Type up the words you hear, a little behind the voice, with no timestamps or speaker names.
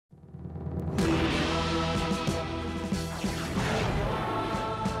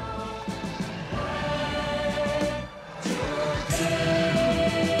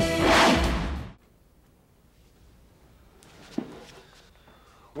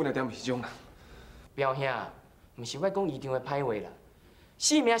本来点是种人。表兄，唔是我讲姨丈的歹话啦，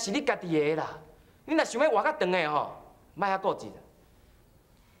性命是你家己的啦。你若想要活较长的吼，莫遐固执啦。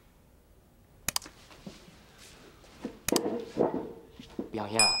表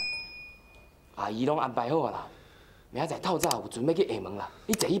兄，阿姨拢安排好啊啦，明仔载透早有船要去厦门啦，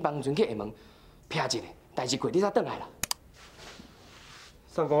你坐去房船去厦门，撇一下，代志过你才转来啦。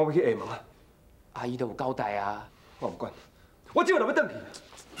上讲我要去厦门啊，阿姨都有交代啊。我唔管，我即晚就要转去。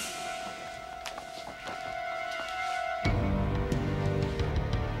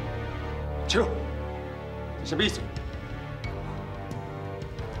笑，这什么意思？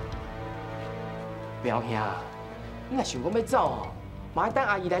表兄，你若想讲要走哦，嘛要等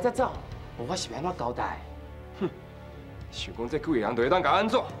阿姨来再走。无我是要安怎交代？哼，想讲这几个人就会当甲安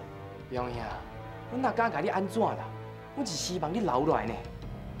怎？表兄，阮哪敢甲你安怎啦？阮是希望你留落来呢。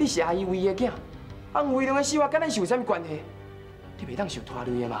你是阿姨唯一的囝，啊，飞龙的死活甲咱是有啥物关系？你袂当受拖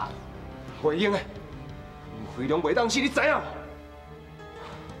累的嘛？袂用的，飞龙袂当死，你知影？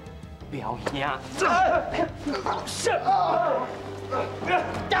表兄，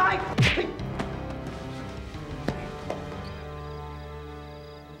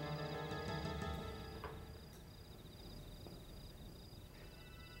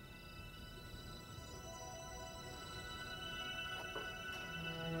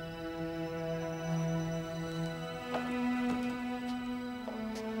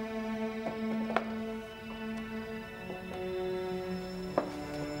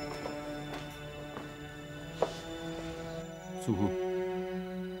师傅，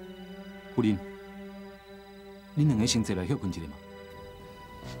夫人，恁两个先坐来休困一下嘛。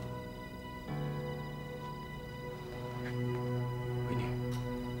维尼，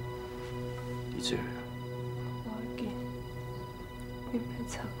你坐来。我要紧，你别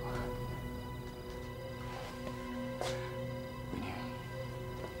吵我。维尼，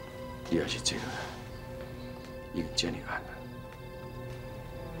你也是坐落来，已经这么暗了，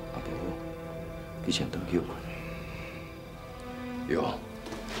啊无，你先回去休困。 有，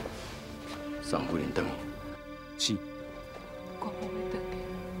送夫人回去。是。我无要回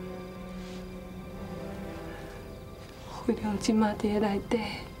去。飞龙即马伫内底，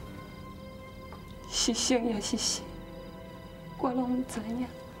是生也是死，我拢唔知影。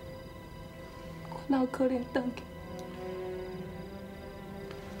我哪有可能回去？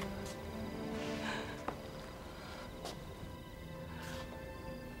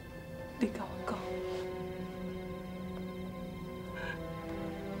你甲我讲。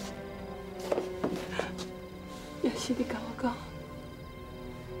 也是你甲我讲，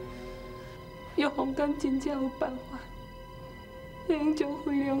玉皇敢真正有办法，会用将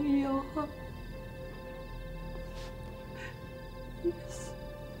飞龙医好。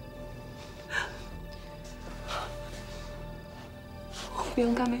飞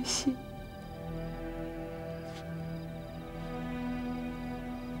龙敢会死？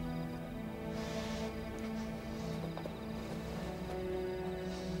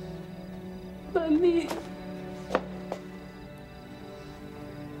万米。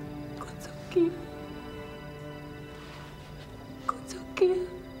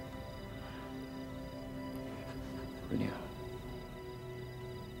 维尼啊，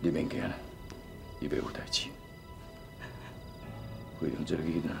你免惊啦，伊袂有代志。飞龙这个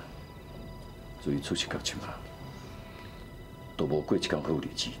囡仔，自伊出世到即马，都无过一天好日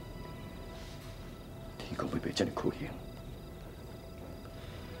子。天公要卖这么可怜，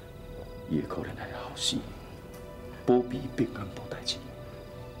伊会可能来后生，保庇平安无代志。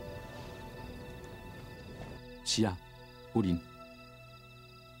是啊，夫人。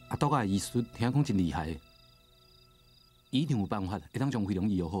阿斗个医术听讲真厉害，伊一定有办法会当将飞龙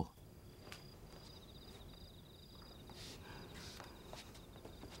医好。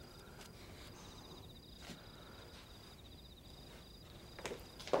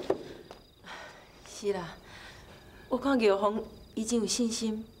是啦，我看玉皇已经有信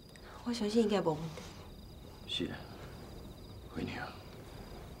心，我相信应该无问题。是啊，维尼啊，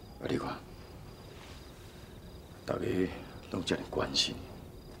你看，大家拢这么关心。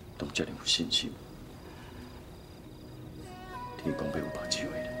 拢遮尔有信心，天公要有目睭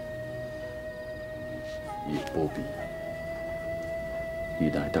的，伊会保庇，伊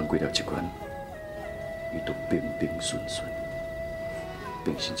若会当过了这关，伊都平平顺顺，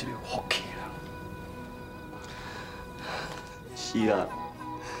变成一个福气啦。是啦，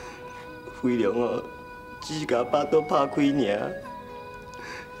飞龙哦，只是甲巴肚拍开尔，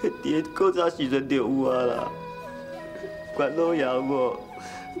伫个早时阵就有啊啦，关老爷无。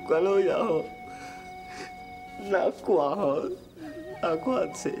 关老爷吼，哪看吼，哪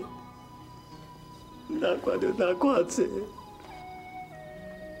看册，哪看就哪看册。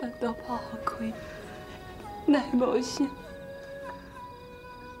巴肚破开，奈无声。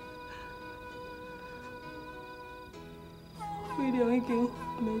飞龙已经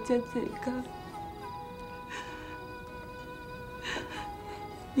没遮济天，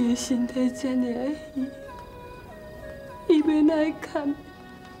伊的身体遮尔爱伊，伊要哪会堪？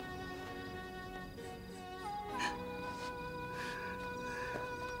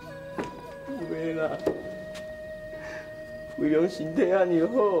袂啦，飞龙身体安尼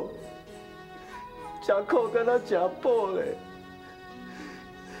好，吃苦敢若吃补咧，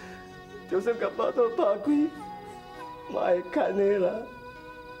就算甲巴肚拍开，嘛会看的啦，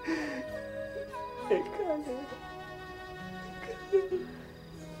会看的。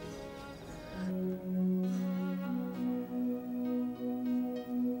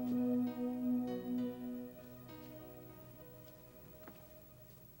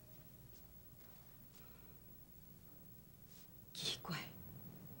奇怪，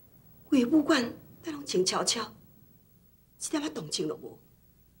规个武馆咱拢静悄悄，一点仔动静都无。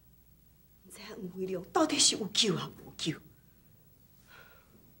唔知影黄飞龙到底是有救啊无救？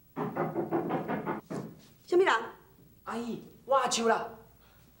什么人？阿姨，我阿秋啦。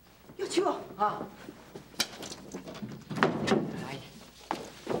有手哦！啊。阿姨。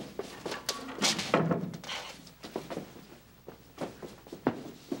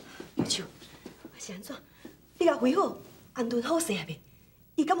有手，是安怎？你甲回好，安顿好势啊未？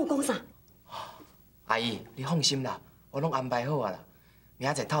伊敢有讲啥？阿姨，你放心啦，我拢安排好啊啦。明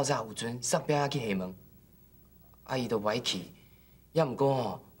仔载透早有阵送饼仔去厦门，阿姨都不爱去。也毋过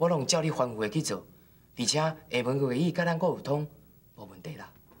吼，我拢照你吩咐的去做，而且厦门个会议甲咱阁有通，无问题啦。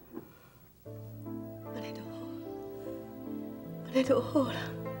安尼就好，安尼就好啦。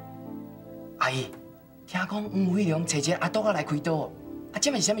阿姨，听讲黄飞龙找一个阿斗仔来开刀，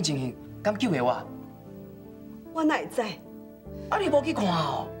这嘛是啥物情形？敢救的我？我哪会知？啊，你无去看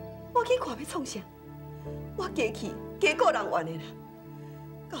哦？我去看要创啥？我加去加顾人怨的啦。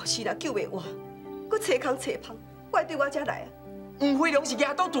到时若救袂活，搁找空找芳，怪对我遮来啊！黄飞龙是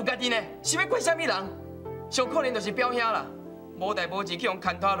亚斗杜家己呢，是要怪啥物人？上可能就是表兄啦，无代无志去用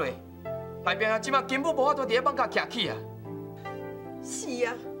牵拖落，害表兄即马根本无法度伫咧放假徛起啊！是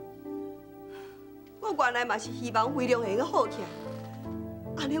啊，我原来嘛是希望飞龙会用好起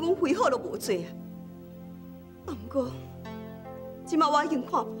来，安尼阮飞好都无做啊。啊，毋过即马我已经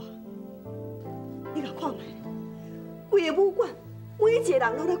看破，你甲看卖，规个武馆每一个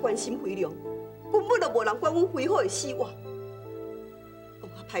人拢在关心飞龙，根本就无人管阮飞好的死活。讲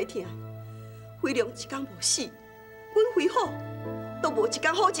啊歹听，飞龙一天无死，阮飞好都无一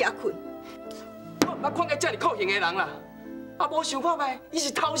天好食困。我毋捌看过遮尔酷刑的人啦，啊无想看卖，伊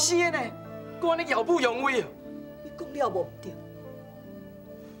是偷死的呢，搁安尼耀武扬威哦。你讲了无对，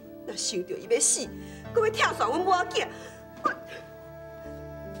若想到伊要死，搁要拆散阮母仔囝，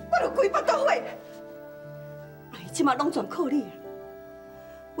我就规巴肚火。阿姨即马拢全靠你啦，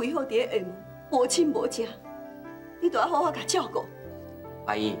为好伫咧厦门无亲无情，你都要好好甲照顾。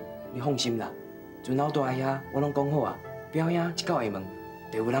阿姨，你放心啦，阵老大遐我拢讲好啊，表兄一到厦门，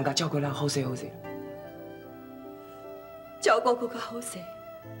就有人甲照顾咱好势好势。照顾搁较好势，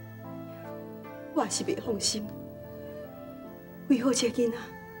我也是袂放心。为好这囡仔，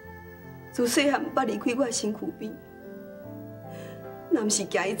自细汉捌离开我的身躯边，若毋是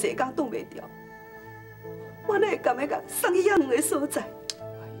惊伊坐甲挡袂牢，我哪会甘要甲送去遐远的所在？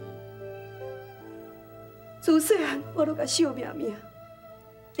自细汉我都甲惜命命，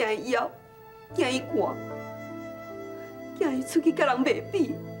惊伊枵，惊伊寒，惊伊出去甲人袂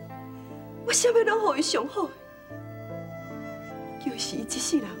比，我啥物拢互伊上好。就是伊一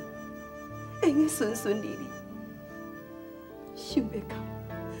世人会用顺顺利利，想袂到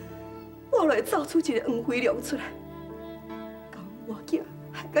我会造出一个黄飞龙出来，把我囝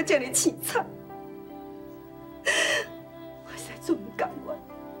害到这么凄惨，我实在做唔甘愿，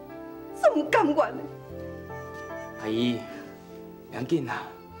做唔甘愿的。阿姨，袂要紧啦，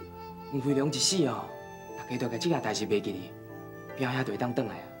黄飞龙一死哦，大家都甲这件代志袂记哩，表兄就会当转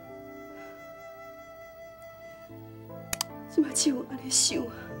来啊。即马只有安尼想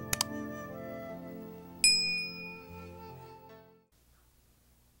啊。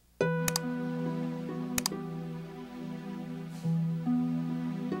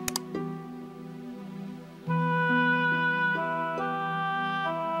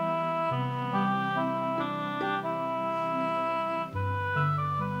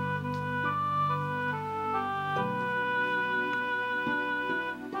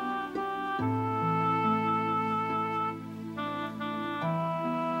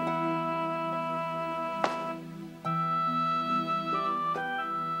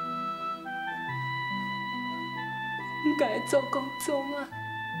唔该做工作啊！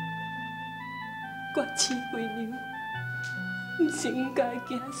我饲飞龙，毋是阮家的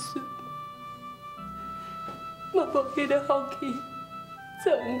子孙，嘛无迄个福气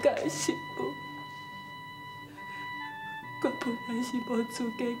做阮家的媳妇。我本来是无资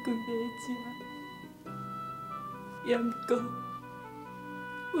格归个这，也毋过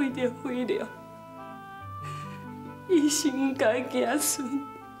为着飞龙，伊是阮家的子孙，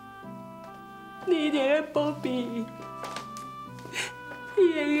你一定要保庇伊。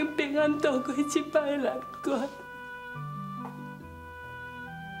 伊会用平安度过这摆难关，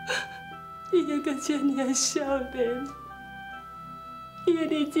伊还阁这尔少年，伊的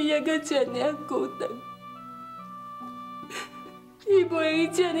日子还阁这尔孤单，伊袂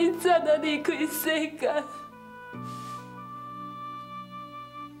用这尔早就离开世间。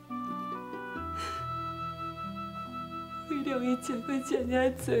为了伊吃过这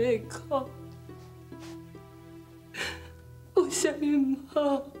尔多的苦。 有啥物唔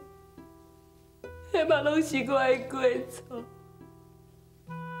好？迄嘛拢是我的过错。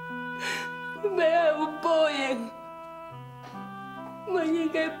要爱有报应，嘛应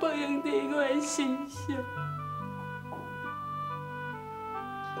该报应伫我的身上。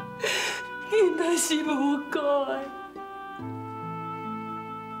囡仔是无辜的，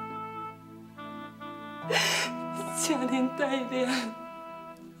请恁体谅，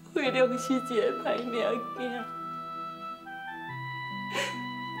飞龙是一个歹命囝。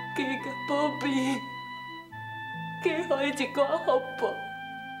 加甲保庇，加予伊一寡福报。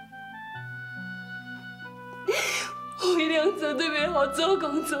飞龙绝对袂互祖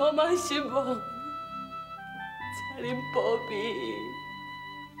公祖妈失望，请恁保庇伊，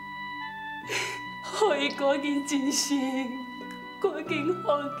予伊赶紧真心，赶紧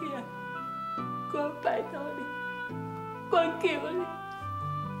好起来。我拜托你，我求你。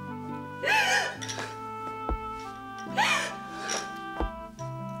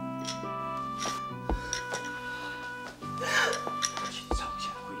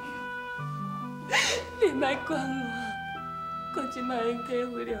你莫管我即摆用替飞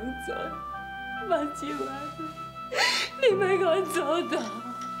龙做，目睭啊！你莫甲我阻挡。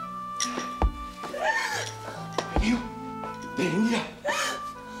娘，娘呀，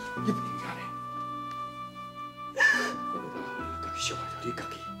你别安尼，我家己伤害着你家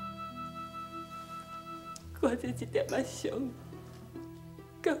己。我这一点仔伤，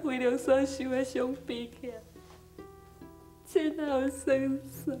甲飞龙所受的伤比起来，这哪有算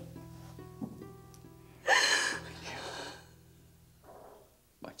数？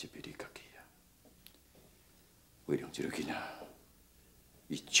 莫责备你家己啊！飞龙这个囡仔，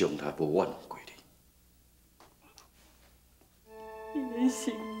伊从来无冤枉过你。伊的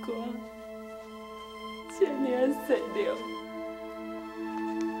心肝这尔善良，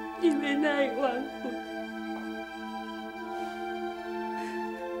伊要哪会冤枉？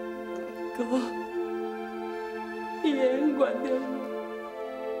哥，伊会原谅我，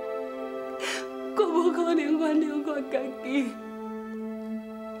我无可能原谅我家己。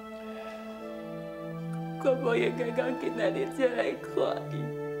 我无应该到今仔日才来看伊，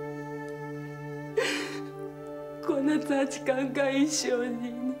我若早一天甲伊相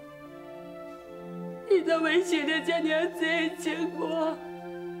认，伊就袂受到这尔多的情话。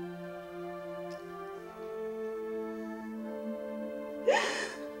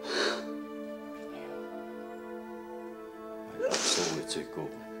所有的罪过，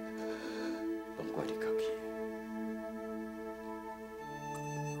拢怪你家己。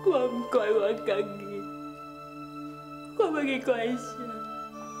我唔怪我家己。 我要去怪谁？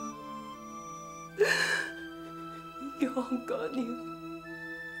叫黄姑娘，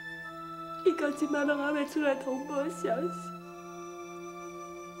伊到即摆拢还袂出来通报消息，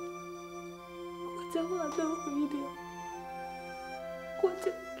我才话都回了，我才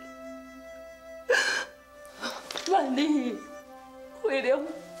万里回了，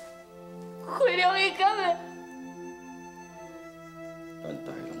伊敢会？咱大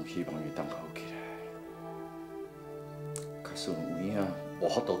家拢希望伊当好起来。 假使有影有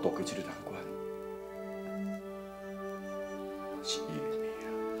法度渡过这个难关，是伊的命，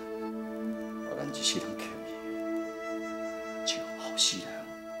互咱一世人欠伊，就后世人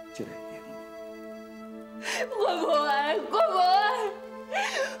才来用。我无爱，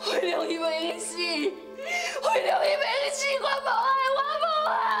飞龙伊要用死，飞龙伊要用死，我无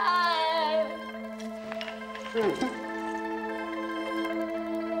爱。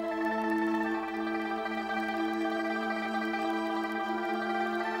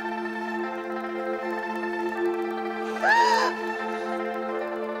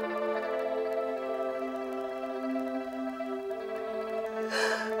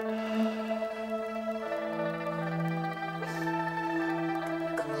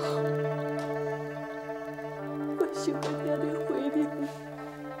想要听到回应，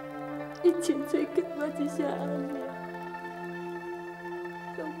伊亲嘴讲我一声阿娘，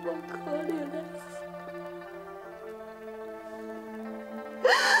都无可能的事。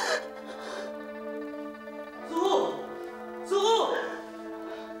师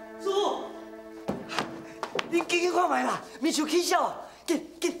傅，你紧去看卖啦，面受起笑啊！紧！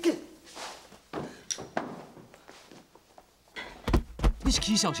你是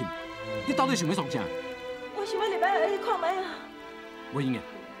起笑是？你到底想要创啥？我想要礼拜来去看卖啊。袂用的，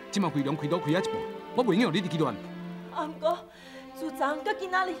即马飞龙开刀开啊一半，我袂用让你伫去乱。啊，毋过自昨到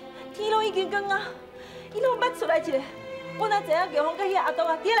今仔日，天拢已经光啊，伊拢捌出来一个。我哪知影玉芳甲迄个阿东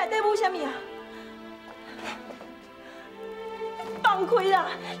啊，伫内底舞啥物啊？放开啦！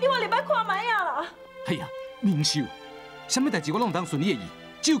你我礼拜看卖啊啦！哎呀，明秀，什么代志我拢唔当顺你的意，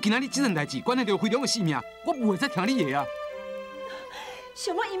只有今仔日这件代志关系到飞龙的性命，我不会再听你的啊。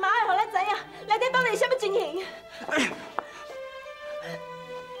想要伊妈会互咱知影，内底到底是啥物情形？你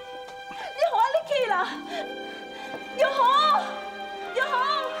互我入去啦！玉芳，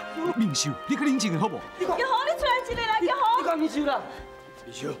明秀，你较冷静的好无？玉芳，你出来一个啦！玉芳，你讲面秀啦！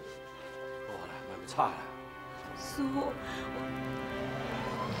面秀，好啦，莫要吵啦。师傅，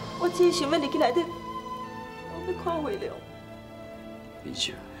我只是想要入去内底，我要看回龙。面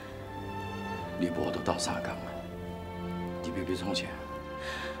秀，你无都斗相共啊？你要创啥？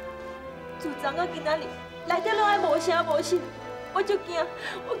自昨到今仔日，内底拢爱无声无息，我就惊，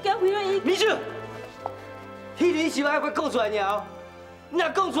我惊回龙伊。面秀，迄日是爱我讲出来尔哦，你若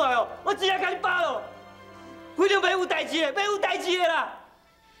讲出来哦，我直接甲你扒咯。飞龙袂有代志的，袂有代志的啦。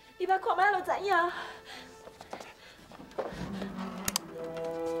你捌看卖就知影。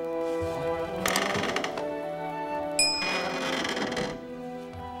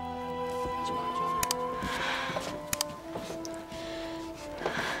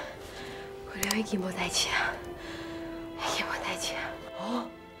已经无代志啊，已经无代志啊。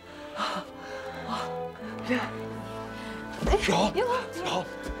好。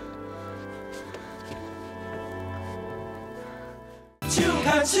手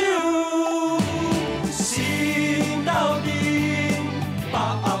牵手，心斗阵，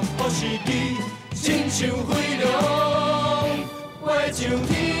把握好时机，亲像飞龙飞上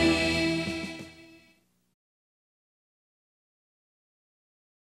天。